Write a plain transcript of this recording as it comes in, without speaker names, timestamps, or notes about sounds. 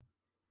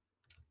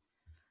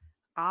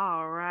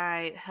All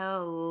right.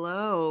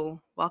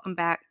 Hello. Welcome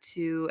back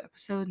to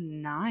episode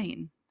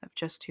 9 of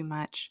Just Too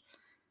Much.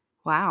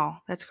 Wow,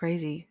 that's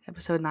crazy.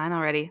 Episode 9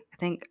 already. I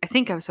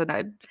think episode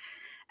 9.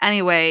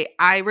 Anyway,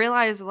 I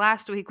realized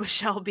last week with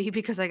Shelby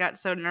because I got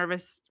so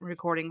nervous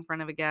recording in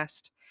front of a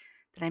guest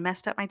that I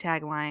messed up my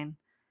tagline.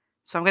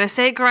 So I'm going to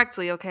say it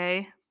correctly, okay?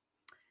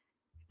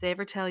 If they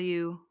ever tell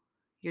you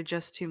you're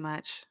just too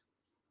much,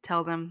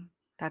 tell them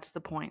that's the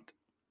point.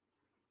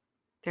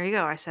 There you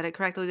go. I said it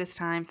correctly this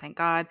time. Thank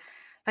God.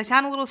 If I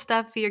sound a little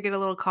stuffy or get a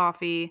little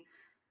coffee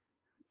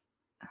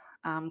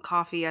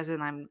as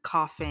in I'm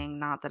coughing,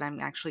 not that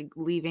I'm actually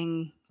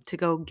leaving to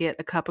go get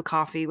a cup of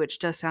coffee, which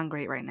does sound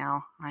great right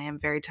now. I am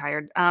very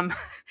tired.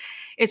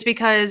 It's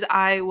because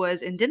I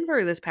was in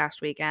Denver this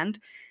past weekend,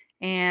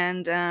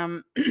 and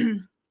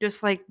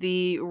just like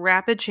the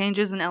rapid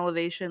changes in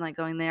elevation, like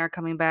going there,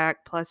 coming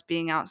back, plus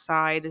being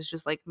outside, is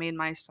just like made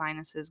my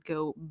sinuses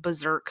go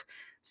berserk.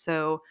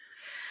 So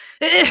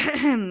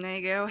there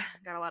you go.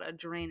 Got a lot of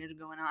drainage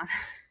going on.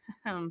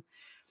 um,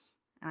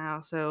 I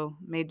also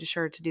made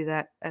sure to do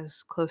that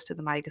as close to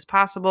the mic as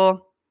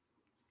possible.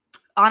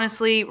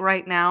 Honestly,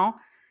 right now,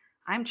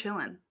 I'm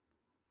chilling.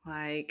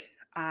 Like,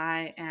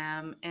 I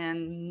am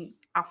in,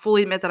 I'll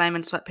fully admit that I'm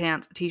in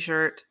sweatpants, a t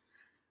shirt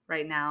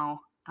right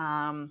now,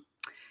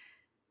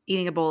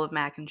 eating a bowl of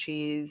mac and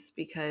cheese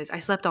because I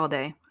slept all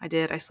day. I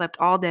did. I slept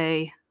all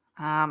day.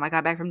 I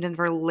got back from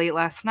Denver late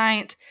last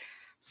night,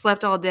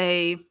 slept all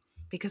day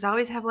because I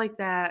always have like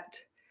that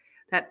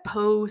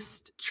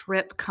post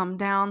trip come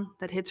down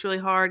that hits really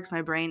hard because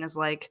my brain is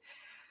like,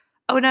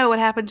 oh no, what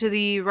happened to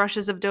the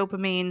rushes of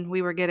dopamine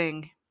we were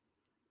getting?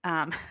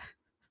 Um,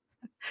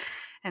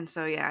 and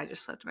so yeah, I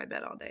just slept in my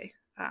bed all day.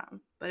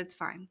 But it's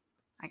fine.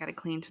 I got to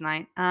clean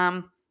tonight.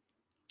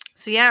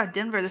 So yeah,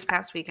 Denver this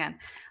past weekend.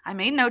 I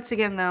made notes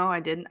again though. I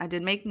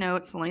did make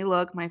notes. Let me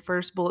look. My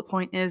first bullet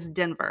point is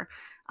Denver.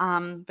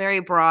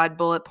 Very broad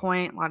bullet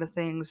point. A lot of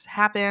things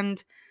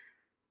happened.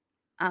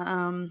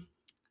 Um,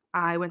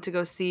 I went to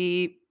go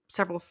see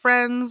several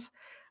friends.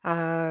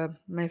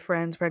 My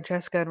friends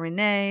Francesca and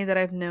Renee that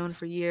I've known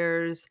for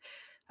years.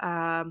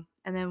 And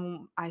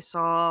then I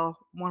saw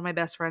one of my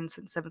best friends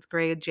since seventh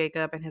grade,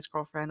 Jacob, and his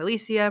girlfriend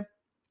Alicia.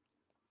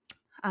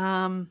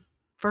 Um,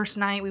 First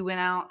night we went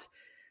out.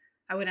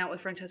 I went out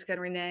with Francesca and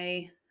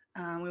Renee.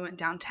 We went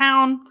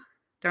downtown.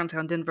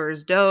 Downtown Denver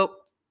is dope.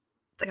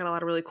 They got a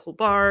lot of really cool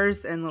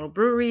bars and little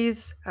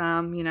breweries.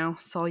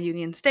 Saw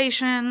Union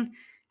Station,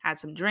 had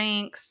some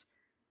drinks,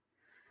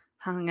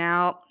 hung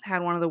out,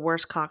 had one of the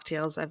worst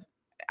cocktails I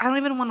don't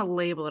even want to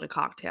label it a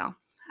cocktail.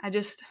 I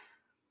just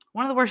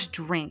one of the worst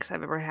drinks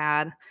I've ever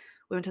had.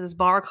 We went to this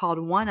bar called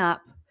One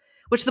Up,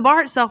 which the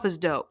bar itself is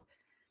dope.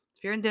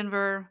 If you're in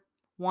Denver,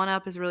 One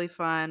Up is really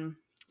fun.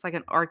 It's like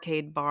an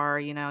arcade bar,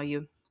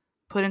 you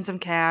put in some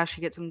cash,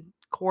 you get some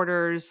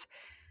quarters,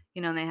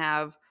 and they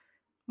have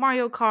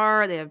Mario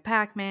Kart, they have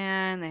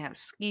Pac-Man, they have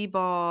skee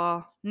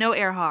ball, no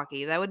air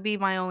hockey. That would be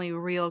my only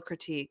real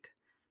critique.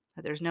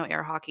 That there's no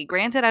air hockey.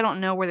 Granted, I don't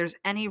know where there's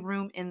any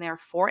room in there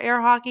for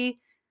air hockey,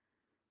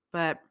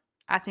 but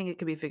I think it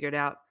could be figured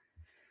out.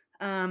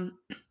 Um,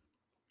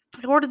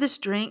 I ordered this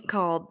drink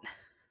called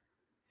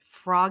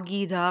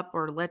Froggied Up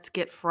or Let's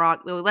Get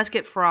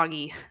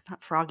Froggy,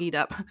 not Froggied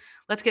Up.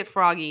 Let's Get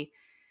Froggy.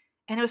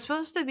 And it was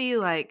supposed to be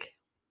like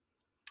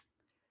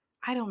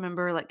I don't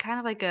remember, like kind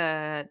of like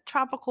a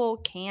tropical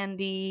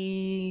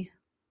candy,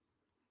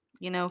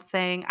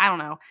 thing. I don't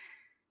know.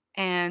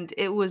 And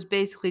it was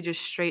basically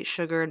just straight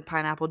sugar and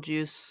pineapple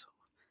juice.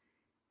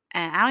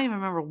 And I don't even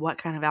remember what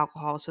kind of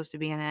alcohol was supposed to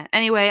be in it.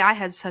 Anyway, I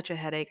had such a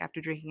headache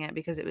after drinking it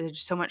because it was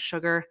just so much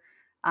sugar.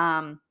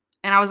 And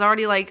I was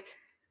already like,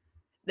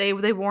 they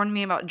warned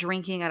me about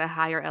drinking at a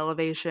higher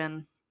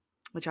elevation,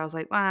 which I was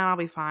like, well, I'll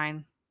be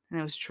fine. And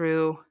it was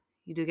true.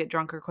 You do get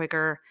drunker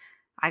quicker.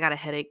 I got a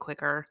headache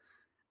quicker.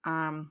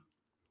 Um,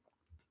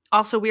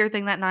 Also, weird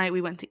thing that night,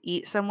 we went to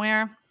eat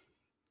somewhere.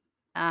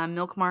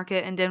 Milk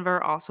Market in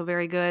Denver, also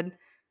very good.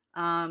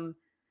 Um,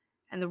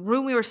 and the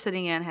room we were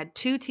sitting in had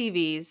two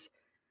TVs,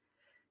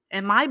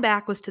 and my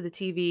back was to the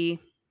TV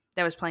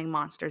that was playing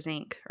Monsters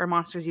Inc. or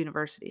Monsters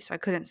University, so I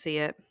couldn't see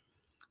it.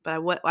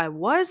 But what I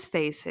was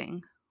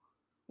facing,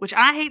 which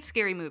I hate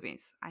scary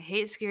movies. I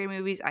hate scary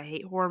movies. I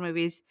hate horror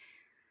movies.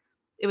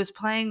 It was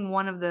playing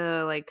one of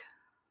the like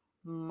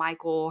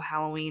Michael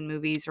Halloween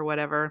movies or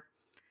whatever.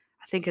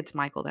 I think it's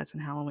Michael that's in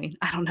Halloween.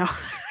 I don't know.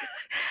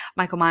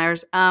 Michael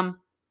Myers. Not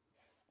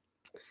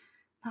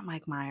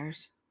Mike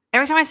Myers.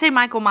 Every time I say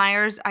Michael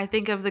Myers, I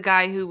think of the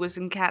guy who was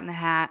in Cat in the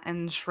Hat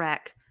and Shrek.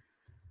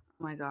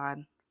 Oh my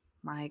god.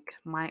 Mike,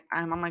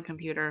 I'm on my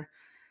computer.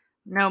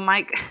 No,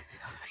 Mike.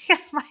 Yeah,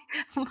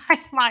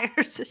 Mike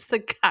Myers is the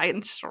guy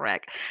in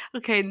Shrek.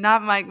 Okay,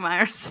 not Mike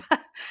Myers.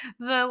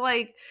 the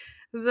like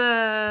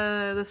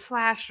the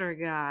slasher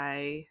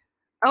guy.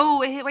 Oh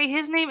wait,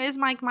 his name is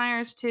Mike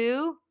Myers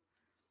too.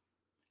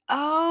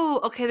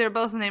 Oh, okay, they're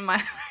both named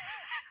Mike.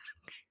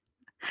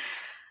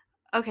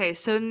 Okay,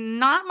 so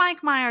not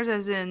Mike Myers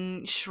as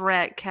in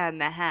Shrek Cat in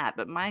the Hat,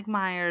 but Michael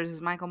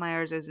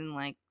Myers as in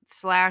like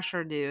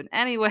slasher dude.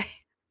 Anyway,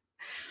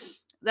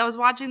 I was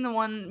watching the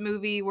one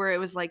movie where it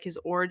was like his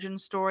origin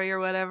story or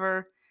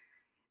whatever.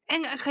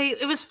 And okay,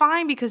 it was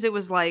fine because it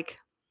was like,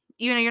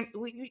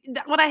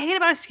 what I hate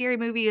about a scary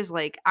movie is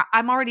like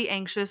I'm already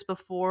anxious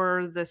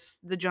before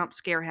the jump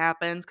scare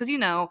happens because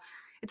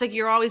it's like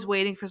you're always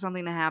waiting for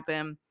something to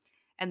happen,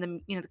 and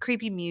the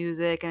creepy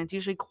music and it's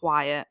usually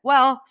quiet.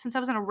 Well, since I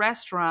was in a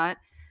restaurant,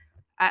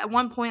 at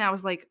one point I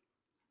was like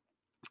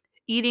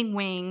eating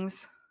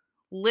wings,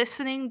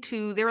 listening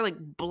to they were like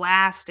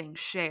blasting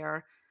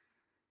Cher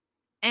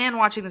and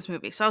watching this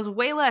movie, so I was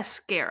way less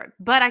scared,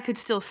 but I could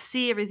still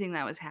see everything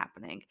that was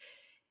happening.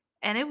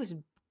 And it was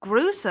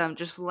gruesome,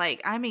 just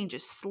like I mean,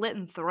 just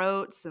slitting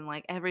throats and,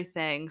 like,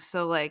 everything.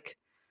 So, like,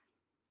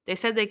 they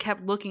said they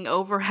kept looking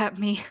over at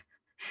me,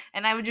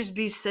 and I would just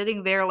be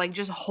sitting there, like,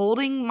 just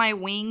holding my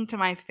wing to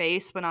my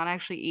face, but not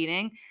actually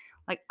eating.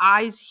 Like,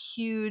 eyes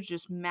huge,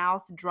 just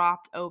mouth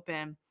dropped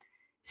open,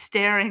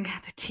 staring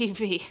at the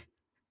TV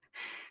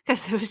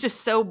because it was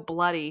just so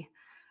bloody.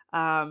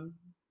 Um,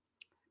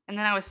 and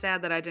then I was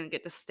sad that I didn't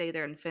get to stay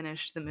there and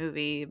finish the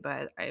movie,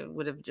 but I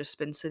would have just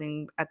been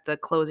sitting at the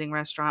closing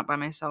restaurant by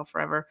myself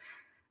forever.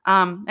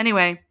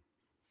 Anyway,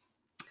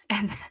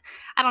 and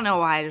I don't know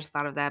why I just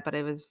thought of that, but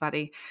it was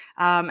funny.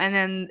 And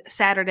then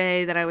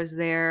Saturday that I was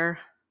there,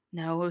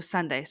 no, it was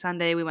Sunday.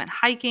 Sunday we went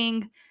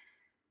hiking,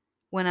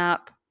 went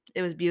up.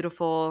 It was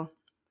beautiful.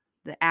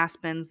 The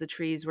aspens, the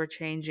trees were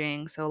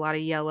changing, so a lot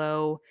of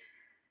yellow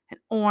and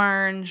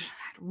orange.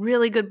 Had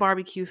really good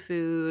barbecue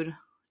food.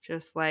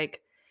 Just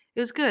like it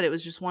was good. It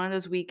was just one of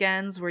those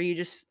weekends where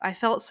I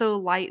felt so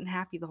light and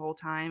happy the whole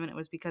time, and it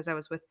was because I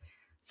was with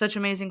such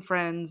amazing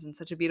friends and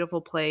such a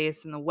beautiful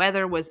place, and the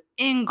weather was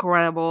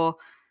incredible.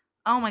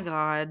 Oh my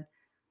god,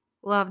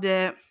 loved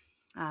it.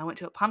 I went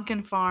to a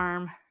pumpkin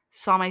farm,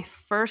 saw my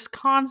first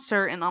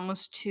concert in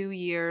almost 2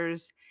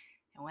 years.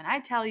 And when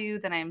I tell you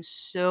that I am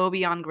so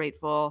beyond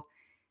grateful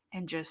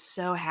and just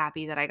so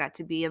happy that I got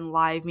to be in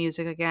live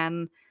music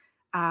again.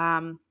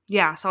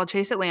 Yeah, saw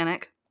Chase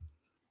Atlantic.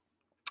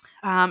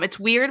 It's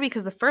weird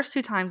because the first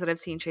 2 times that I've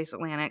seen Chase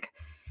Atlantic,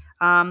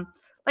 um,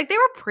 like they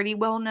were pretty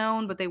well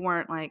known, but they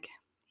weren't like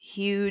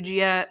huge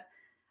yet.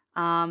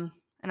 And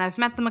I've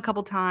met them a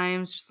couple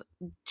times, just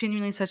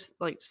genuinely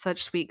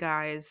such sweet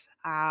guys.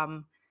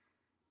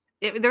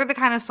 They're the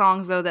kind of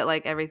songs though that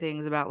like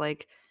everything's about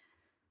like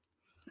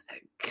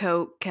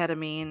coke,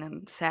 ketamine,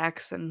 and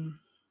sex and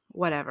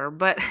whatever.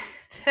 But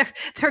they're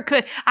they're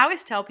good. I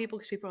always tell people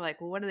because people are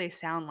like, "Well, what do they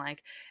sound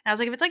like?" And I was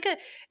like, it's like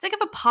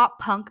if a pop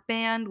punk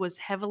band was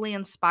heavily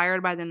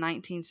inspired by the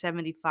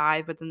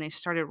 1975, but then they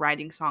started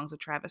writing songs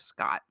with Travis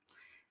Scott.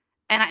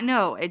 And I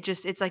know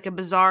it's like a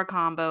bizarre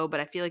combo, but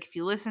I feel like if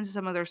you listen to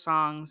some of their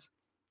songs,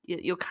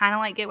 you'll kind of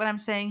like get what I'm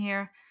saying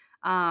here.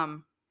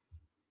 Um,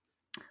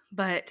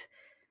 but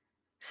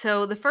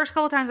so the first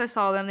couple times I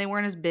saw them, they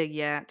weren't as big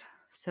yet.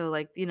 So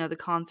like, the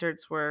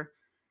concerts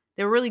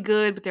they were really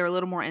good, but they were a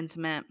little more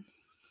intimate.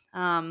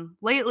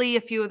 Lately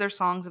a few of their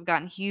songs have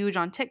gotten huge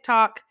on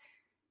TikTok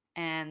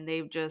and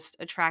they've just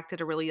attracted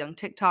a really young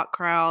TikTok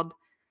crowd,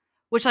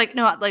 which like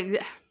no,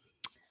 like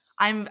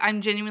I'm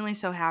genuinely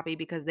so happy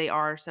because they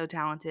are so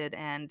talented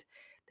and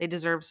they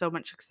deserve so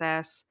much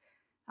success.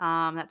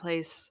 That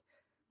place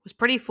was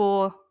pretty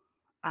full.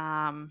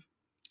 Um,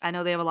 I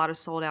know they have a lot of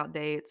sold out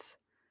dates.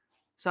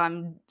 So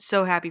I'm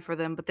so happy for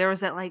them. But there was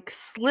that like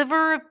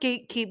sliver of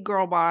gatekeep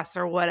girl boss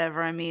or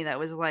whatever I mean that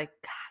was like,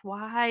 God,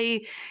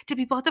 why do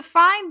people have to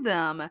find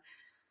them?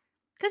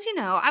 Because,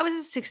 I was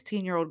a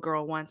 16-year-old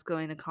girl once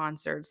going to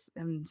concerts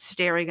and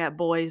staring at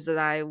boys that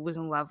I was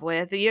in love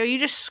with. You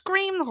just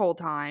scream the whole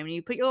time. And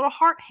you put your little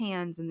heart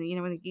hands and,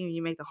 when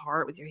you make the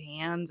heart with your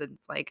hands. And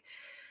it's like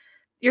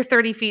you're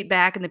 30 feet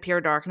back in the pure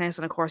darkness.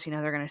 And of course,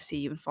 they're going to see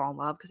you and fall in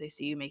love because they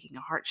see you making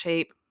a heart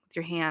shape with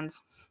your hands.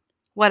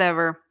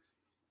 Whatever.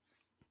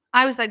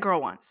 I was that girl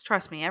once.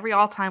 Trust me. Every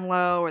all-time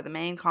low or the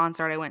main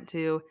concert I went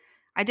to,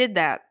 I did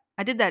that.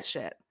 I did that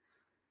shit.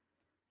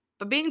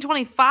 But being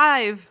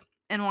 25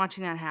 and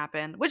watching that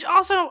happen, which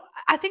also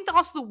I think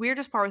the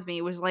weirdest part with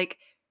me was like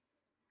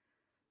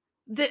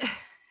the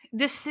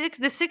the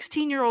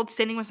 16-year-old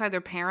standing beside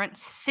their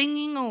parents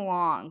singing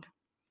along.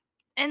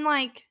 And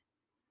like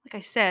I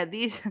said,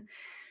 these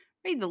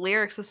read the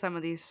lyrics of some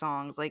of these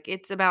songs. Like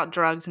it's about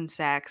drugs and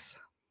sex.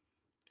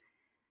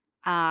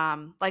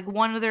 Like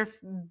one of their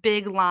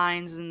big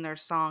lines in their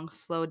song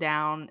Slow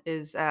Down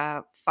is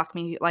fuck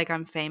me like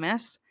I'm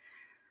famous.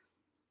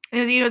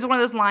 It's one of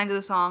those lines of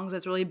the songs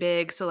that's really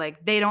big, so,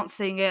 like, they don't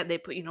sing it, they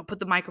put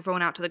the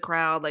microphone out to the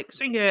crowd, like,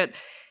 "Sing it,"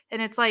 and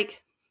it's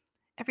like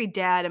every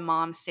dad and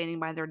mom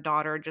standing by their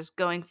daughter just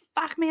going,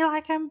 "Fuck me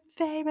like I'm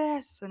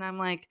famous," and I'm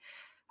like,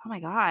 "Oh my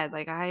god,"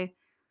 like, I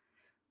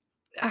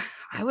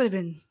would've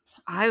been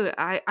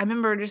I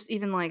remember just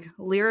even, like,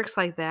 lyrics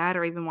like that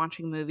or even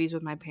watching movies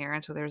with my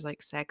parents where there's,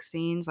 like, sex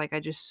scenes, like,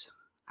 I was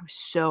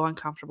so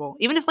uncomfortable.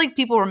 Even if, like,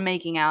 people were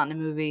making out in a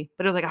movie,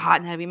 but it was, like, a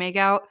hot and heavy make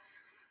out,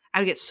 I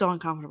would get so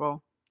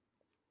uncomfortable.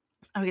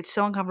 I would get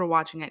so uncomfortable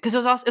watching it because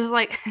it was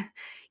like,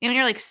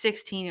 you're like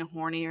 16 and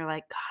horny. You're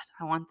like,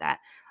 God, I want that.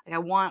 Like I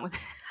want what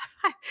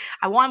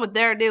I want what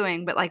they're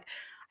doing, but like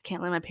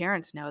can't let my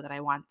parents know that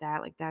I want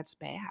that. Like, that's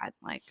bad.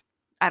 Like,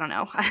 I don't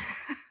know.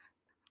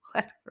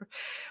 Whatever.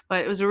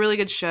 But it was a really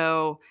good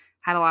show.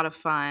 Had a lot of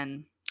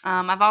fun.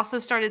 I've also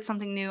started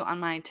something new on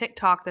my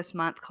TikTok this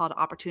month called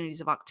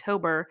Opportunities of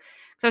October.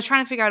 So I was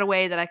trying to figure out a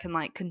way that I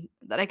can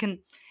that I can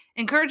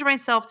encourage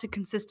myself to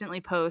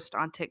consistently post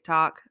on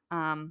TikTok,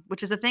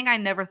 which is a thing I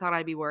never thought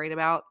I'd be worried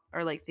about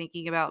or like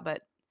thinking about,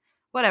 but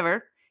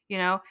whatever, you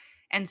know.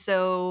 And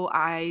so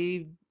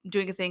I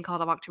doing a thing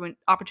called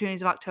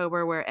Opportunities of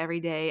October, where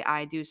every day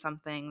I do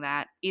something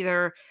that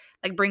either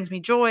like brings me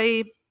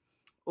joy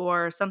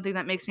or something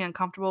that makes me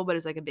uncomfortable, but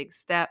is like a big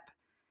step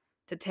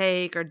to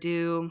take or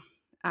do,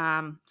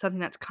 something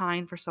that's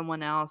kind for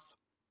someone else.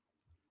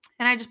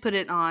 And I just put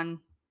it on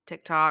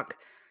TikTok.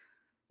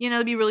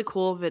 It'd be really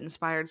cool if it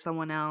inspired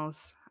someone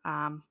else.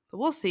 But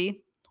we'll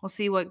see. We'll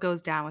see what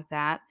goes down with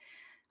that.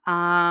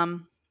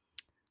 Um,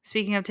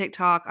 Speaking of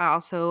TikTok, I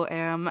also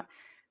am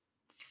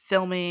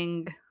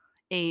filming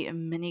a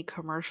mini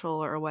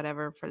commercial or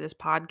whatever for this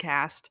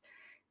podcast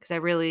because I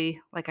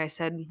really, like I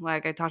said,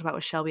 like I talked about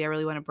with Shelby, I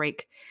really want to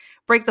break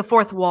the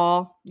fourth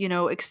wall,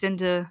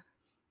 extend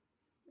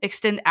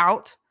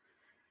out.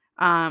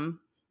 Um,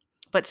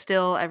 but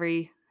still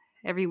every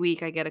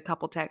week I get a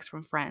couple texts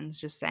from friends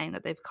just saying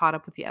that they've caught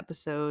up with the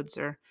episodes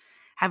or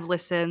have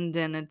listened,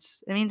 and it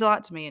means a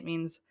lot to me. It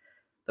means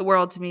the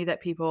world to me that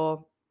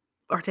people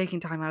are taking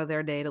time out of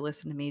their day to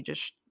listen to me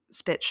just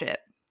spit shit.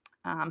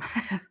 Um,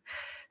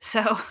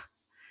 so,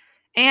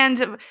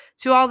 and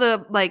to all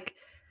the like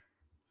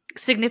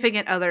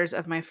significant others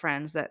of my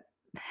friends that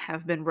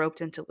have been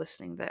roped into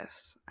listening to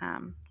this, I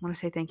want to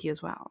say thank you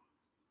as well.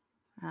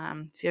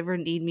 If you ever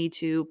need me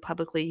to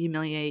publicly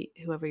humiliate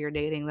whoever you're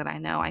dating that I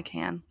know I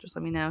can, just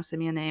let me know. Send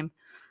me a name.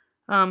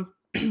 Um,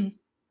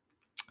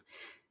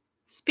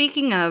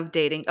 Speaking of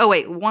dating, oh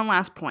wait, one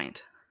last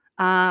point.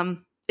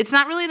 It's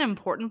not really an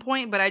important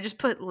point, but I just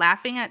put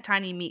laughing at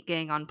Tiny Meat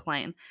Gang on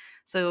plane.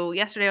 So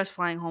yesterday I was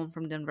flying home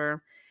from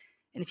Denver,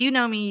 and if you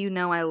know me, you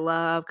know I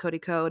love Cody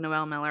Ko,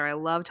 Noel Miller. I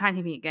love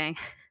Tiny Meat Gang,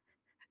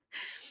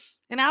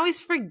 and I always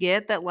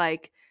forget that when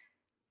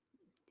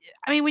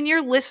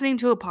you're listening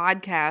to a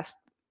podcast,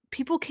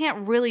 people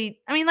can't really,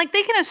 like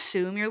they can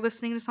assume you're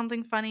listening to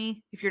something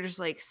funny if you're just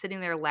like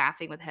sitting there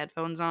laughing with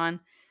headphones on.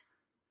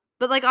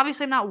 But like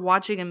obviously I'm not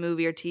watching a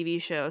movie or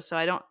TV show, so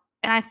I don't,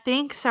 and I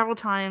think several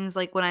times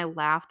like when I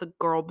laughed, the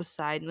girl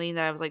beside me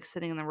that I was like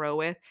sitting in the row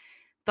with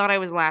thought I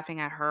was laughing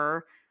at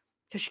her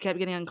because she kept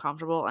getting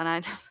uncomfortable, and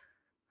I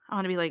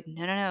want to be like,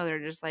 no, no, no, they're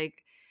just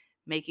like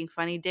making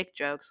funny dick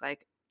jokes.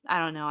 Like, I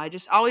don't know. I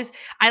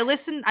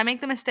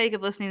make the mistake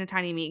of listening to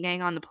Tiny Meat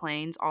Gang on the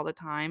planes all the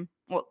time.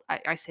 Well,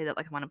 I say that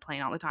like I'm on a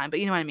plane all the time, but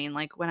you know what I mean?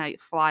 Like when I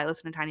fly, I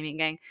listen to Tiny Meat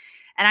Gang.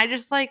 And I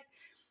just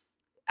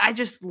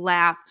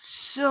laugh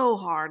so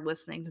hard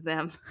listening to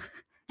them.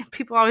 And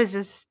people always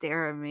just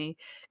stare at me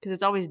because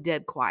it's always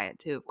dead quiet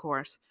too, of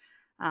course.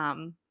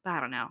 But I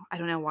don't know. I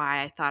don't know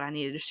why I thought I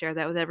needed to share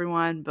that with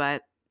everyone,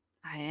 but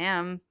I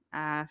am.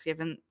 If you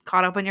haven't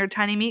caught up on your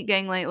Tiny Meat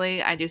Gang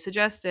lately, I do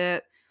suggest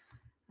it.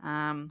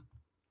 Um,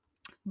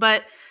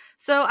 but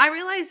so I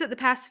realized that the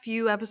past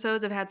few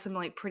episodes have had some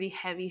like pretty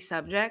heavy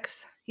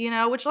subjects,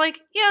 which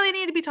they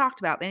need to be talked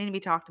about. They need to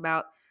be talked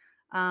about.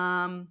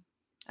 I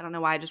don't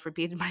know why I just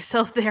repeated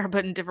myself there,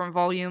 but in different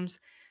volumes.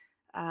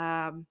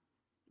 Um,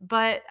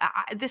 but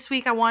this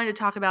week I wanted to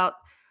talk about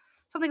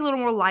something a little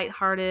more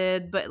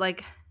lighthearted, but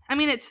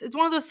it's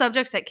one of those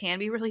subjects that can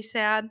be really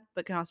sad,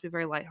 but can also be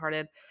very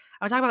lighthearted.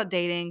 I want to talk about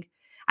dating.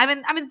 I've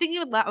been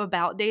thinking a lot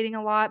about dating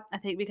a lot. I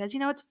think because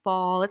it's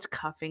fall, it's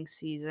cuffing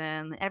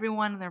season.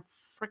 Everyone and their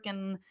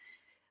freaking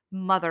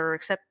mother,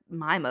 except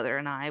my mother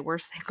and I, we're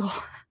single,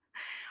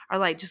 are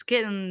like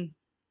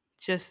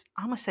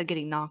I almost said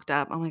getting knocked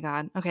up. Oh my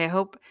god. Okay, I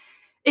hope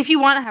if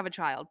you want to have a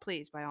child,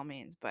 please by all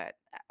means. But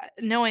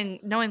knowing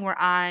where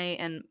I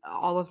and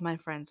all of my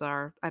friends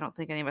are, I don't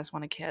think any of us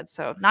want a kid.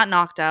 So not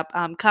knocked up,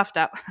 cuffed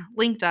up,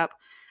 linked up.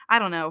 I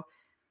don't know,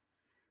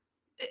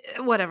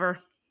 whatever.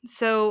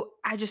 So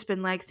I just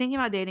been like thinking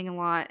about dating a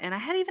lot, and I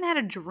had even had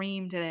a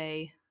dream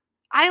today.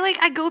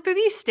 I go through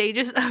these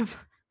stages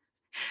of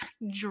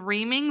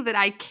dreaming that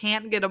I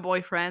can't get a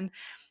boyfriend,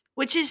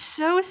 which is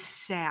so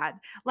sad.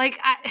 Like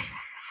I.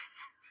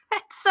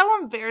 It's so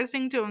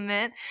embarrassing to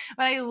admit,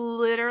 but I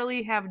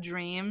literally have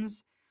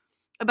dreams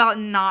about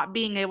not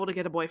being able to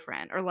get a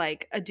boyfriend or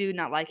like a dude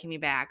not liking me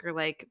back or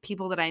like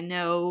people that I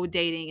know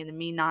dating and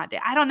me not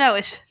I don't know.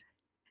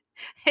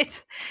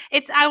 It's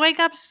I wake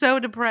up so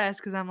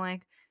depressed because I'm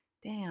like,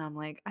 damn,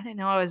 like I didn't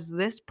know I was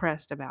this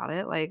pressed about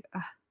it. Like,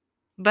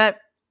 but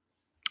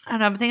I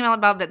don't know. I'm thinking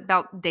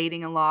about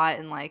dating a lot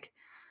and like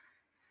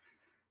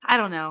I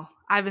don't know.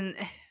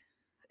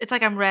 It's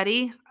like I'm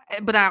ready,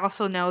 but I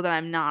also know that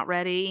I'm not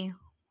ready.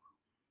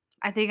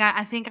 I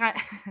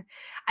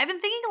I've been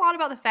thinking a lot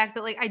about the fact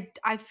that like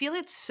I feel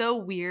it's so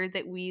weird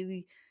that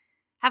we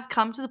have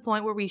come to the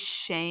point where we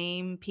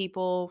shame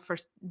people for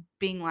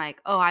being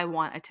like, "Oh, I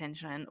want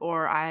attention,"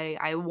 or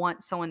I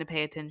want someone to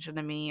pay attention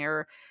to me,"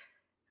 or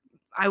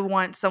 "I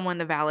want someone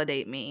to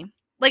validate me."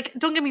 like,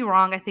 don't get me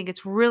wrong, I think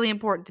it's really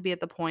important to be at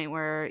the point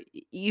where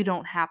you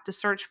don't have to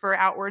search for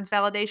outwards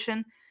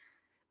validation,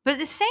 but at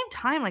the same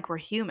time, like, we're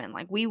human,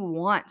 like, we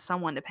want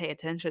someone to pay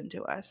attention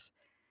to us.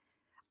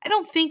 I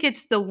don't think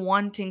it's the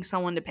wanting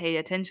someone to pay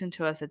attention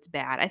to us that's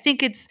bad. I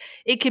think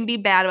it can be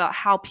bad about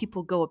how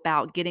people go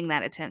about getting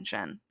that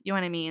attention. You know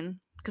what I mean?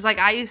 Because like,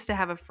 I used to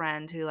have a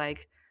friend who,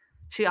 like,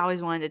 she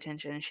always wanted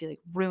attention, and she, like,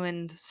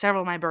 ruined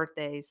several of my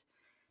birthdays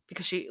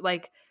because she,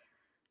 like,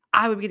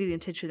 I would get the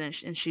attention,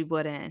 and she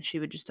wouldn't, and she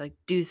would just, like,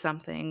 do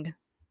something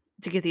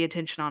to get the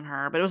attention on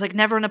her, but it was, like,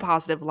 never in a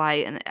positive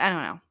light, and I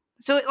don't know.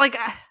 So, like,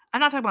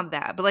 I'm not talking about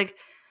that, but, like,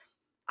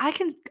 I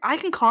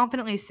can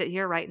confidently sit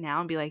here right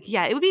now and be like,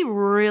 "Yeah, it would be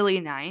really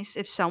nice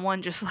if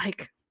someone just,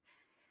 like,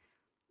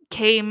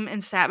 came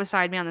and sat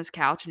beside me on this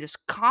couch and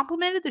just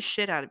complimented the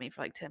shit out of me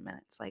for, like, 10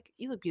 minutes. Like,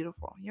 'You look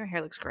beautiful. Your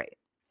hair looks great.'"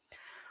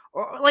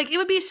 Or, like, it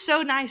would be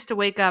so nice to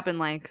wake up and,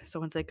 like,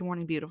 someone say, "Good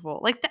morning, beautiful."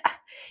 Like,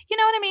 you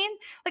know what I mean?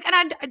 Like,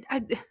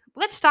 and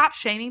let's stop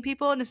shaming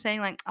people into saying,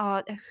 like,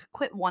 "Oh,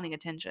 quit wanting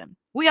attention."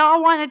 We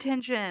all want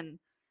attention.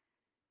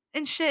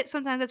 And shit,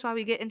 sometimes that's why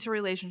we get into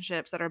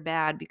relationships that are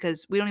bad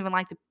because we don't even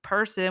like the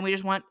person, we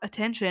just want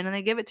attention and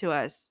they give it to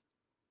us.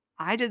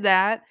 I did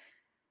that.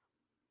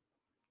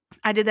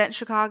 I did that in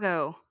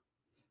Chicago.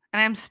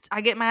 And I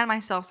get mad at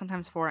myself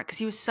sometimes for it because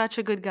he was such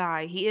a good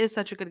guy. He is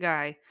such a good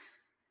guy.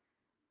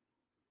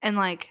 And,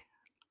 like,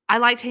 I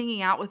liked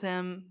hanging out with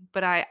him,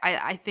 but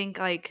I think,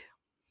 like,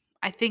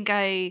 I think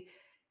I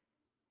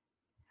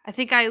I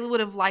think I would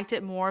have liked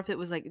it more if it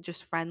was, like,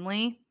 just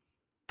friendly.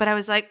 But I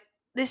was like,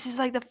 this is,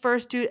 like, the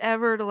first dude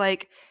ever to,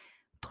 like,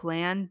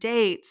 plan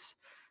dates,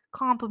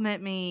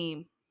 compliment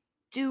me,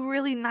 do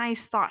really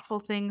nice, thoughtful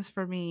things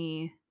for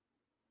me,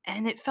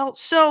 and it felt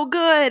so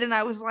good, and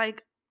I was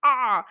like,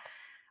 "Ah,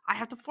 I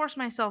have to force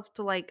myself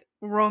to, like,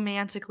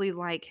 romantically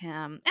like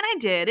him," and I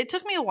did. It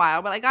took me a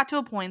while, but I got to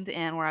a point at the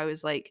end where I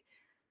was like,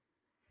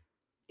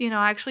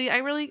 actually, I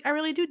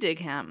really do dig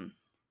him."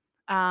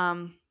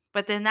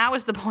 But then that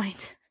was the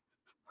point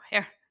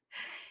where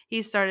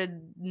he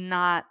started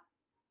not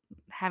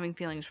having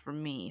feelings for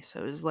me, so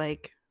it was,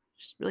 like,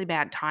 just really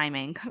bad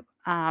timing.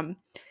 Um,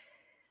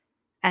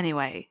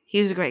 anyway,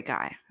 he was a great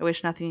guy. I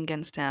wish nothing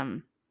against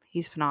him.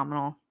 He's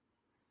phenomenal.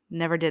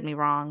 Never did me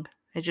wrong.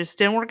 It just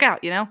didn't work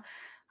out, you know?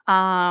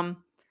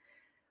 Um,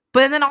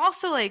 but then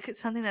also, like,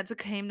 something that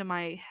came to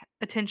my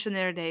attention the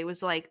other day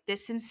was, like,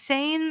 this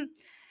insane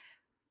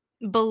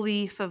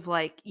belief of,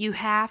 like, you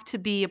have to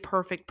be a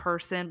perfect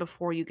person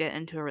before you get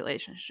into a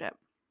relationship.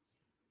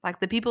 Like,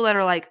 the people that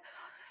are like,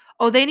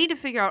 "Oh, they need to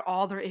figure out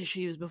all their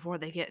issues before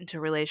they get into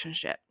a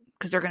relationship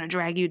because 'cause they're gonna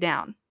drag you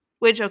down."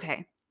 Which,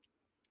 okay,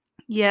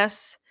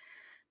 yes,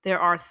 there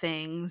are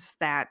things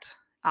that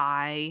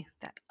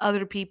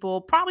other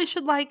people probably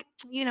should, like,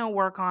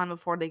 work on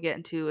before they get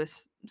into a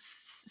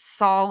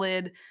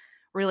solid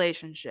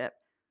relationship.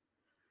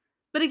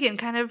 But again,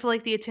 kind of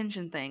like the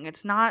attention thing.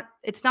 It's not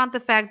the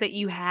fact that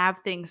you have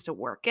things to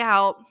work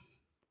out.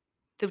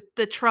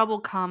 The trouble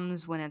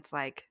comes when it's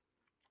like,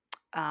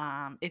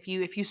 if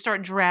you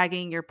start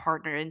dragging your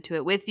partner into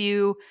it with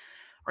you,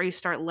 or you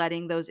start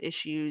letting those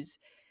issues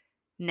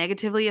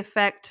negatively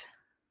affect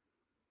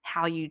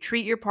how you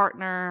treat your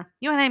partner.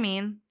 You know what I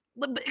mean?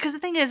 Because the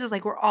thing is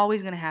like, we're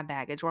always gonna have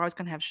baggage. We're always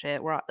gonna have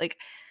shit. Like,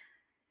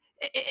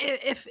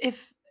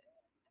 if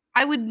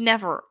I would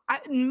never,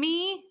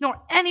 me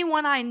nor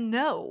anyone I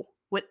know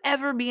would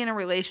ever be in a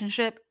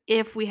relationship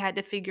if we had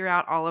to figure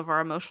out all of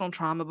our emotional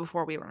trauma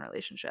before we were in a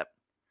relationship.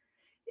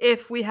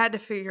 If we had to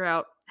figure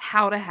out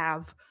how to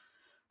have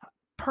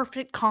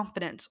perfect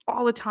confidence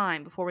all the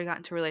time before we got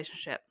into a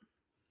relationship.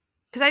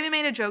 Because I even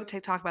made a joke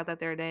TikTok about that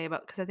the other day,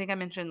 about because I think I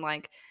mentioned,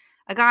 like,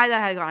 a guy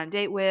that I had gone on a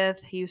date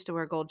with. He used to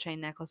wear gold chain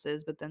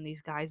necklaces, but then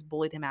these guys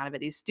bullied him out of it.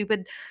 These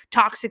stupid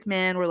toxic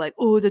men were like,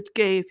 "Oh, that's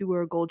gay if you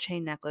wear a gold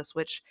chain necklace,"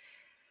 which,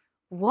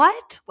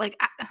 what?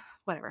 Like,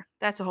 whatever.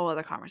 That's a whole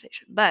other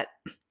conversation. But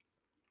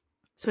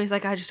so he's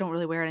like, "I just don't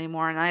really wear it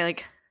anymore." And I,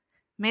 like,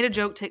 made a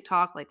joke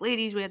TikTok, like,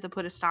 "Ladies, we have to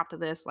put a stop to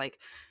this. Like,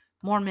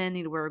 more men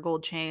need to wear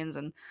gold chains."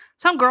 And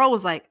some girl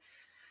was like,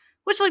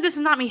 which, like, this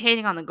is not me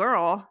hating on the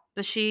girl,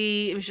 but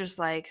it was just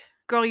like,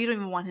 "Girl, you don't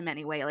even want him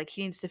anyway. Like,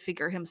 he needs to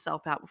figure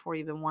himself out before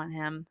you even want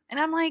him." And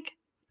I'm like,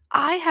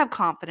 I have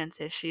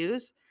confidence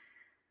issues.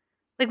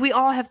 Like, we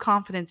all have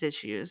confidence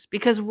issues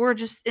because we're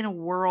just in a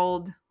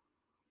world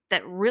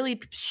that really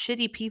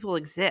shitty people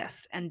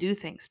exist and do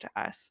things to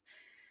us.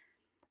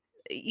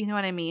 You know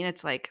what I mean?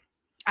 It's like,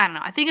 I don't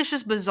know. I think it's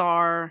just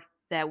bizarre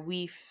that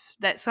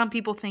that some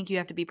people think you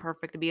have to be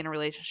perfect to be in a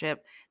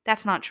relationship.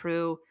 That's not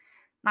true.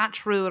 Not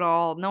true at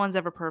all. No one's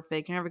ever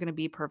perfect. You're never going to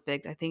be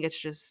perfect. I think it's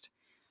just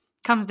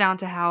comes down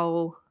to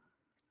how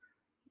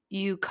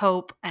you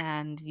cope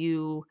and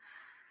you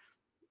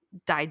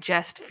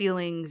digest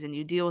feelings and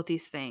you deal with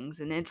these things.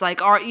 And it's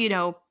like,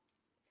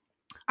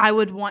 I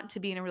would want to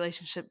be in a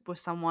relationship with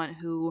someone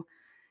who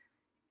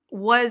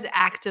was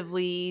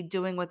actively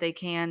doing what they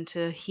can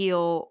to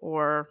heal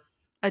or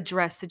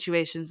address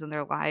situations in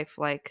their life.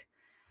 Like,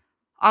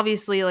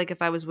 Obviously, like,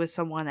 if I was with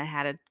someone that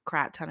had a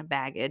crap ton of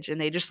baggage and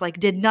they just, like,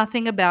 did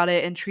nothing about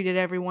it and treated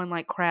everyone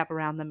like crap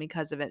around them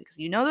because of it, because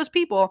those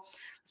people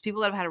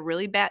that have had a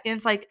really bad, and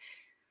it's like,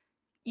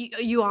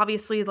 you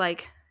obviously,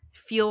 like,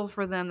 feel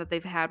for them that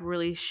they've had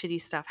really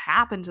shitty stuff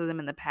happen to them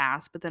in the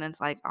past, but then it's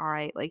like, "All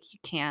right, like, you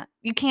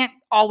can't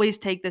always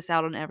take this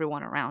out on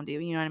everyone around you,"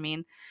 you know what I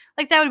mean?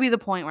 Like, that would be the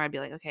point where I'd be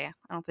like, "Okay,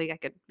 I don't think I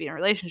could be in a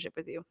relationship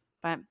with you."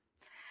 But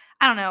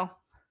I don't know.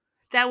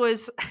 That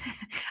was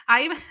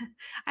I even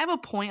I have a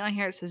point on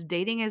here. It says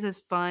dating is as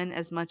fun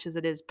as much as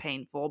it is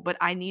painful, but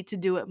I need to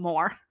do it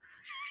more.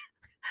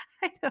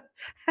 I don't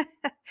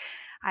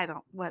I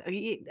don't what I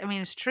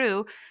mean, it's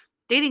true.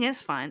 Dating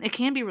is fun. It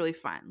can be really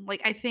fun.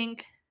 Like, I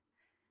think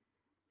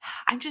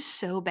I'm just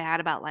so bad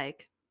about,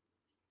 like,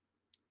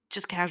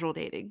 just casual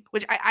dating,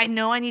 which I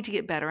know I need to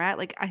get better at.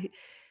 Like,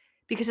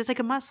 because it's like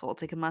a muscle.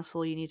 It's like a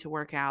muscle you need to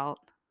work out.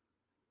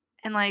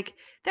 And, like,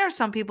 there are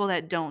some people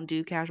that don't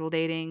do casual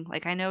dating.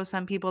 Like, I know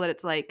some people that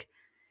it's like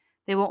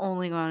they will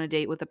only go on a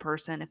date with a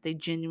person if they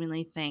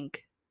genuinely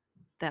think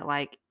that,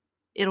 like,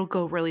 it'll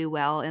go really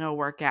well and it'll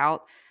work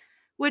out,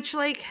 which,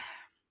 like,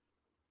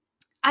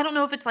 I don't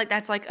know if it's like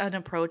that's like an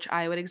approach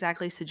I would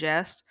exactly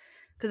suggest,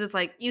 because it's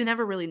like you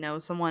never really know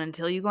someone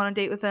until you go on a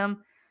date with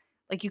them.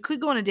 Like, you could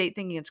go on a date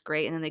thinking it's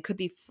great and then they could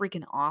be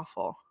freaking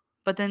awful.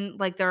 But then,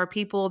 like, there are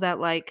people that,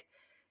 like,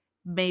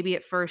 maybe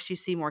at first you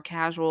see more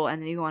casual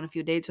and then you go on a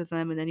few dates with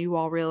them and then you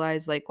all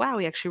realize, like, wow,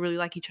 we actually really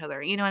like each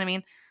other. You know what I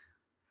mean?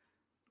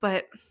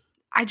 But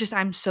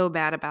I'm so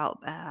bad about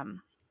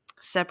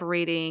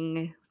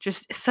separating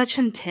just such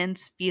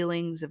intense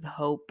feelings of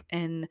hope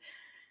and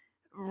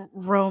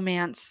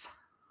romance,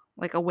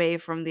 like, away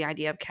from the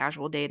idea of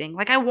casual dating.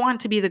 Like, I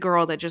want to be the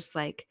girl that just,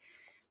 like,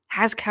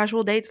 has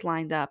casual dates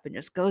lined up and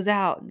just goes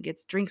out and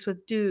gets drinks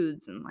with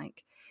dudes and,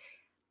 like,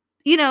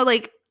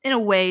 like, in a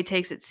way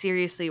takes it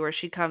seriously, where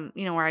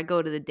where I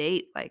go to the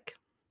date, like,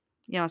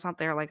 it's not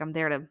there like I'm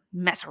there to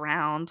mess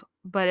around,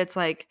 but it's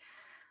like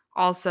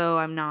also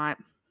I'm not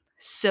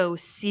so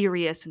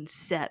serious and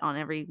set on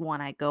every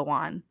one I go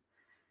on.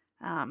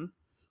 Um,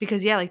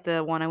 because yeah, like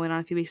the one I went on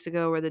a few weeks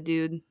ago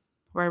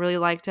where I really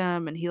liked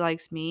him and he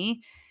likes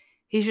me.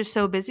 He's just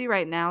so busy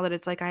right now that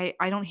it's like I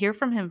don't hear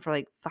from him for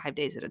like 5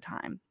 days at a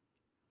time.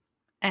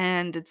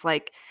 And it's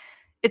like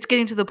it's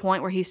getting to the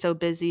point where he's so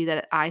busy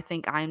that I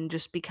think I'm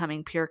just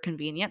becoming pure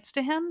convenience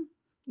to him.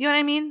 You know what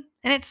I mean?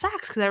 And it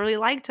sucks because I really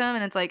liked him,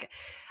 and it's like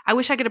I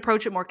wish I could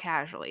approach it more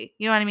casually.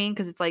 You know what I mean?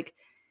 Because it's like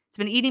it's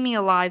been eating me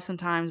alive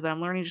sometimes, but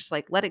I'm learning to just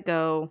like let it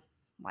go.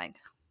 Like,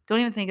 don't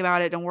even think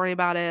about it. Don't worry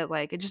about it.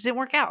 Like, it just didn't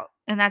work out,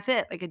 and that's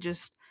it. Like, it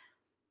just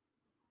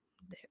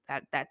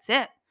that's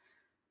it.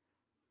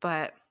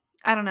 But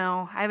I don't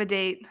know. I have a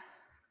date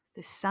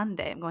this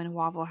Sunday. I'm going to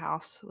Waffle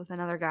House with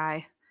another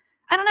guy.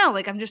 I don't know.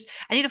 Like, I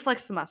need to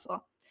flex the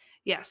muscle.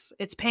 Yes,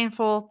 it's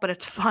painful, but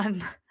it's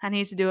fun. I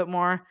need to do it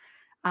more.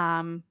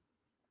 Um,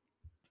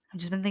 I've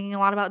just been thinking a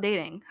lot about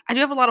dating. I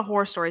do have a lot of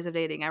horror stories of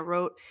dating. I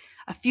wrote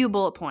a few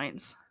bullet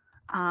points.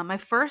 My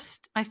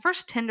first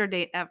Tinder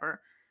date ever,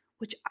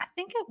 which I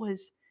think it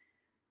was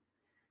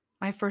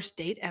my first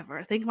date ever.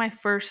 I think my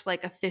first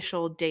like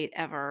official date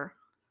ever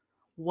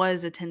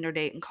was a Tinder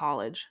date in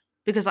college,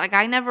 because like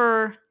I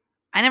never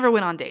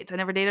went on dates. I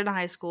never dated in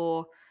high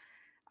school.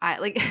 I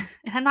like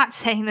and I'm not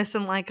saying this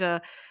in like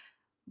a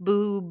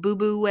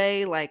boo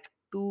way, like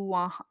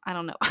I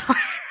don't know.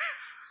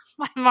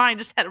 My mind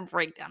just had a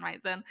breakdown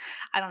right then.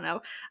 I don't know.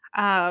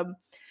 Um,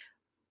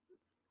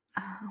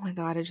 oh my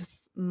god,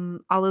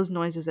 all those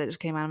noises that just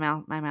came out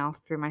of my mouth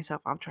threw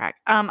myself off track.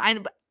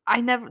 I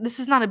never. This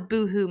is not a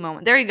boo-hoo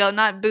moment. There you go,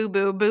 not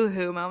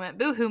boo-hoo moment.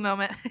 Boo-hoo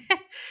moment.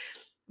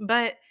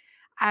 But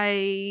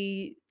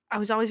I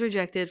was always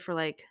rejected for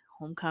like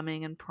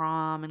homecoming and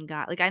prom and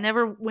got like I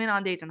never went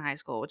on dates in high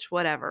school, which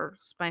whatever.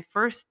 My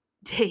first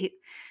date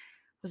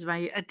was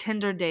a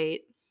Tinder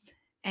date,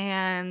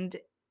 and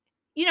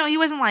he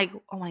wasn't like,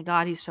 oh my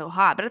god, he's so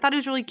hot, but I thought he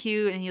was really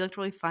cute and he looked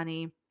really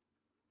funny.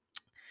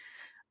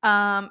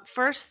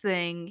 First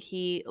thing,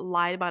 he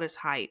lied about his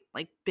height,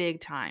 like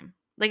big time.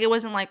 Like, it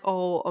wasn't like,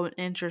 oh, an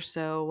inch or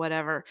so,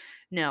 whatever.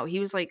 No, he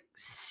was like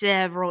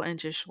several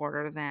inches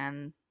shorter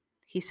than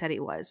he said he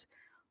was.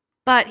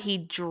 But he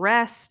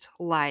dressed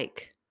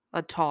like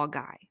a tall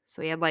guy.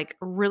 So he had like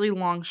a really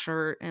long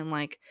shirt and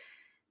like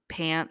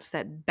pants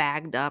that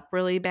bagged up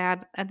really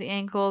bad at the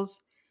ankles,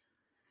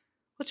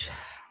 which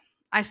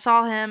I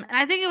saw him and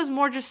I think it was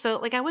more just so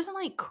like I wasn't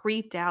like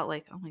creeped out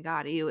like, oh my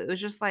god, ew. It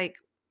was just like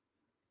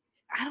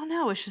I don't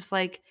know, it's just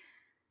like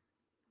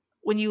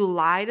when you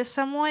lie to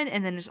someone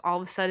and then just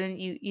all of a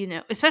sudden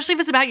especially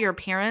if it's about your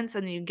appearance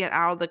and then you get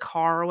out of the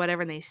car or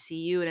whatever and they see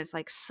you and it's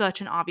like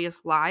such an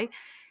obvious lie,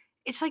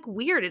 it's like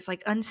weird. It's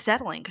like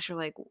unsettling because you're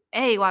like,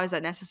 A, why was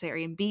that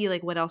necessary? And B,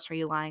 like, what else are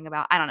you lying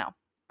about? I don't know.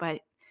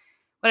 But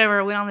whatever,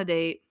 I went on the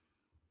date.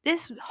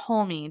 This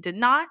homie did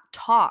not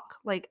talk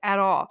like at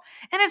all.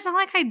 And it's not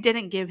like I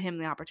didn't give him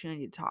the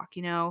opportunity to talk.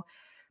 This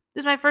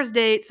is my first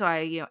date, so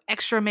I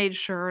extra made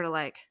sure to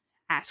like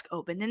ask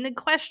open-ended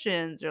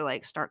questions or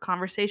like start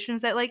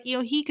conversations that like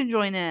he can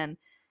join in.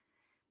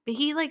 But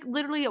he, like,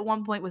 literally at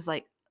one point was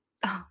like,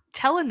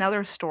 "Tell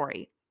another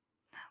story."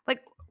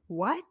 Like,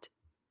 what?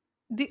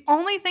 The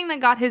only thing that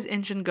got his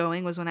engine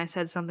going was when I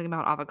said something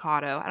about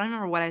avocado. I don't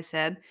remember what I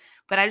said,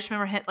 but I just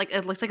remember him like,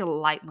 it looks like a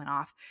light went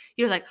off.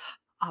 He was like,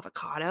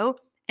 "Avocado?"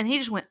 And he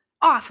just went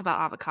off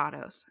about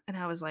avocados, and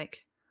I was like,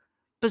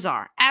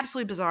 bizarre,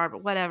 absolutely bizarre,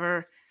 but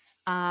whatever.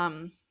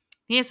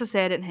 Needless to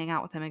say, I didn't hang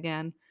out with him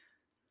again.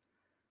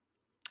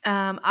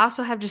 I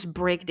also have just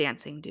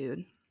breakdancing,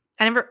 dude.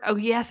 I never oh,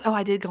 yes, oh,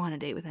 I did go on a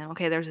date with him.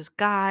 Okay, there's this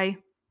guy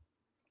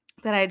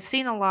that I had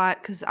seen a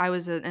lot because I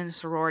was in a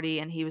sorority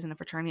and he was in a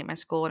fraternity at my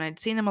school, and I'd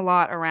seen him a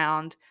lot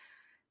around.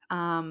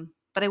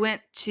 But I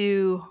went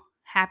to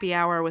happy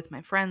hour with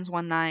my friends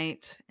one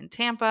night in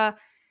Tampa,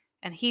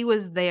 and he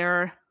was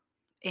there,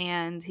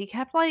 and he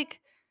kept like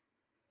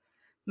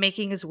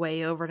making his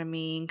way over to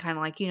me and kind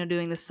of like,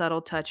 doing the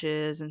subtle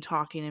touches and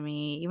talking to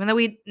me, even though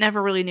we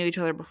never really knew each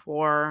other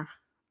before.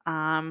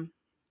 Um,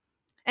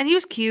 and he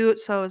was cute,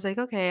 so I was like,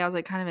 okay, I was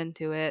like kind of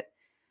into it.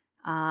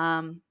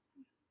 Um,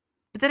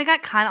 but then it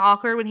got kind of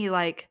awkward when he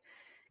like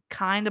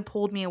kind of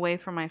pulled me away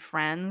from my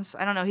friends.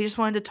 I don't know. He just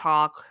wanted to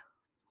talk,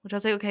 which I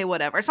was like, okay,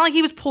 whatever. It's not like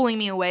he was pulling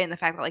me away in the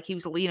fact that like he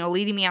was,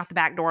 leading me out the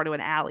back door to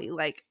an alley.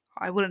 Like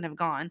I wouldn't have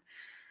gone.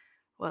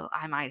 Well,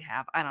 I might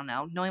have. I don't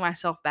know. Knowing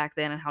myself back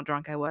then and how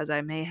drunk I was, I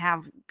may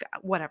have.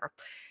 Whatever.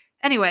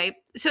 Anyway,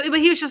 so but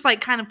he was just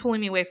like kind of pulling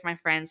me away from my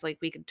friends. Like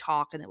we could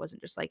talk, and it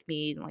wasn't just like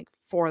me and like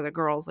four other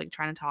girls like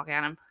trying to talk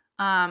at him.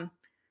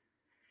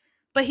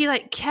 But he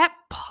like kept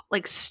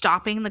like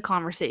stopping the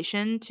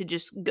conversation to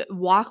just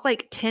walk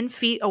like 10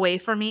 feet away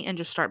from me and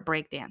just start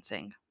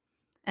breakdancing.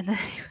 And then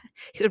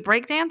he would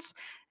break dance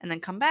and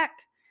then come back.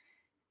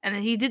 And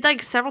then he did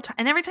like several times.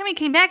 And every time he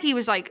came back, he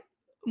was like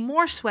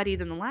more sweaty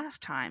than the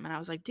last time. And I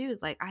was like,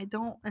 dude, like, I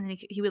don't. And then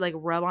he would like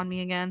rub on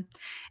me again.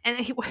 And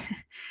then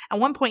at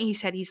one point, he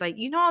said, he's like,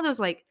 all those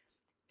like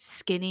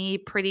skinny,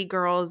 pretty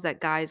girls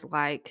that guys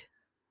like?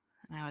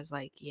 And I was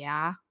like,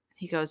 yeah.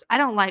 He goes, I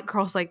don't like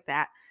girls like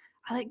that.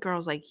 I like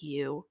girls like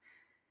you.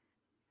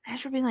 And I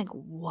just being like,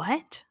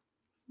 what?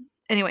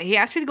 Anyway, he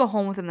asked me to go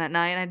home with him that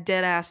night. And I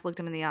dead ass looked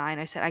him in the eye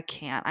and I said, I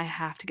can't. I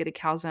have to get a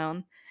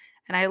calzone.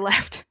 And I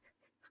left.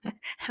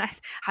 And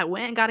I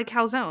went and got a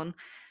calzone,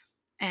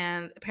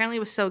 and apparently it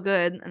was so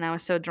good, and I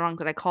was so drunk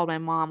that I called my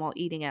mom while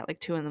eating at like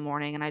 2 in the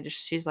morning, and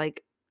she's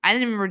like, I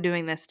didn't remember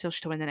doing this till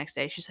she told me the next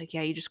day. She's like,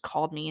 yeah, you just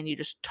called me and you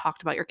just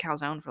talked about your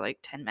calzone for like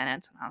 10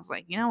 minutes. And I was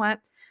like, you know what?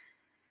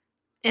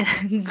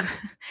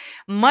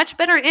 Much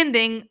better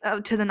ending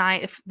to the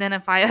night than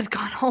if I had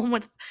gone home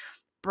with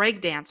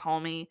breakdance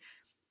homie.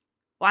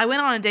 Well, I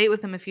went on a date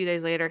with him a few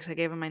days later because I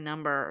gave him my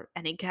number,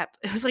 and it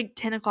was like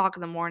 10 o'clock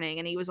in the morning,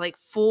 and he was like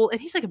full, and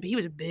he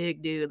was a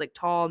big dude, like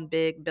tall and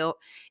big built.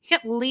 He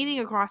kept leaning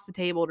across the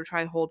table to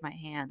try to hold my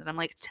hand. And I'm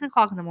like, it's 10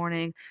 o'clock in the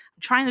morning.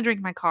 I'm trying to drink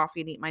my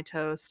coffee and eat my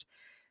toast.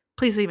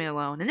 Please leave me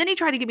alone. And then he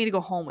tried to get me to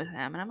go home with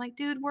him. And I'm like,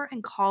 dude, we're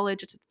in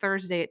college. It's a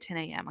Thursday at 10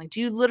 a.m. Like,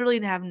 do you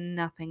literally have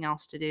nothing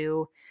else to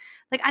do?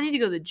 Like, I need to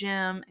go to the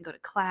gym and go to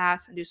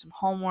class and do some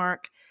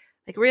homework.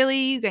 Like,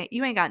 really?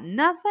 You ain't got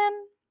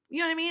nothing? You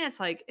know what I mean? It's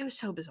like, it was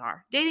so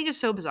bizarre. Dating is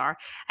so bizarre.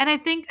 And I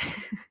think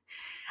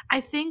I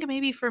think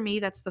maybe for me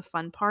that's the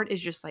fun part, is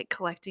just like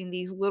collecting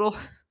these little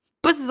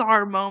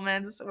bizarre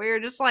moments where you're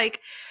just like,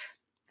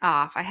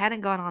 ah, if I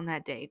hadn't gone on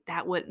that date,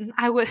 I wouldn't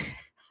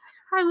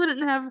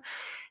have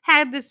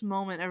had this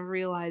moment of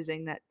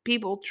realizing that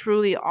people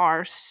truly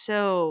are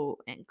so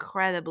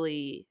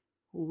incredibly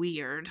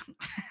weird.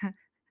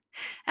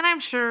 And I'm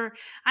sure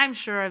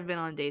I've been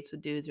on dates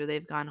with dudes where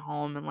they've gone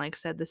home and like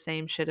said the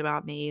same shit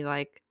about me.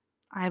 Like,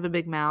 I have a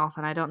big mouth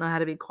and I don't know how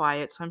to be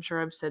quiet, so I'm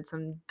sure I've said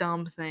some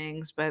dumb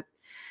things, but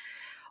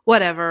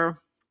whatever.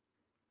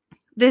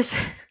 This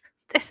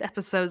this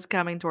episode's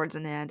coming towards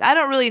an end. I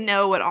don't really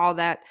know what all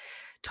that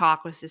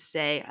talk was to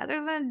say,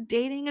 other than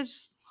dating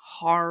is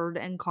hard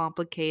and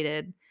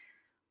complicated.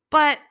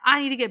 But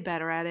I need to get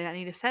better at it. I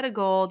need to set a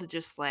goal to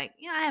just like,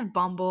 I have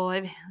Bumble.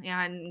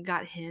 I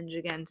got Hinge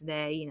again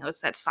today.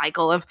 It's that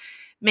cycle of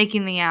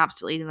making the apps,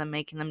 deleting them,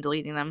 making them,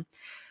 deleting them.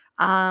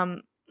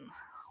 Um,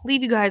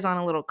 leave you guys on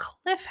a little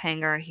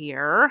cliffhanger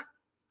here.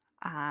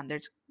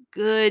 There's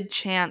good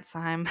chance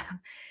I'm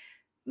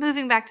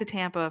moving back to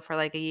Tampa for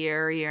like a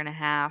year and a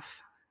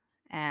half.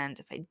 And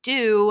if I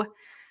do,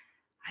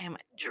 I am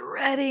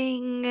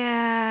dreading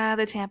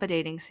the Tampa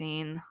dating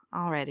scene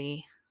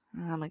already.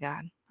 Oh my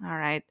God. All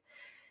right.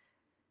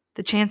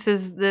 The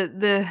chances,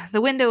 the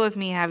window of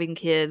me having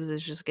kids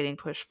is just getting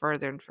pushed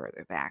further and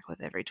further back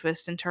with every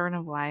twist and turn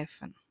of life.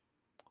 And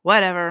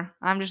whatever.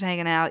 I'm just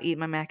hanging out, eating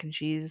my mac and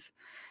cheese,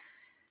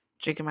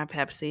 drinking my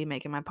Pepsi,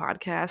 making my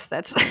podcast.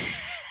 That's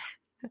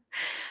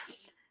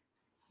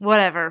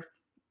whatever.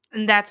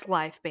 And that's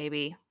life,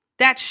 baby.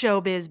 That's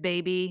showbiz,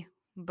 baby.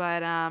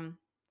 But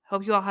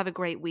hope you all have a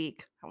great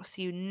week. I will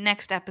see you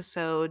next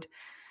episode.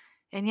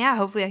 And yeah,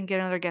 hopefully I can get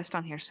another guest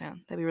on here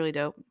soon. That'd be really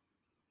dope.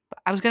 But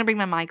I was gonna bring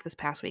my mic this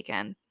past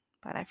weekend,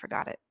 but I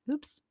forgot it.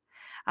 Oops.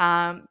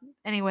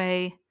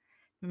 Anyway,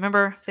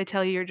 remember, if they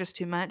tell you you're just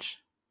too much,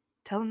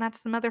 tell them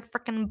that's the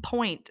motherfucking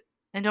point.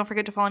 And don't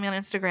forget to follow me on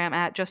Instagram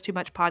at just too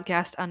much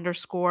podcast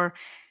underscore.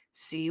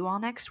 See you all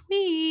next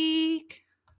week.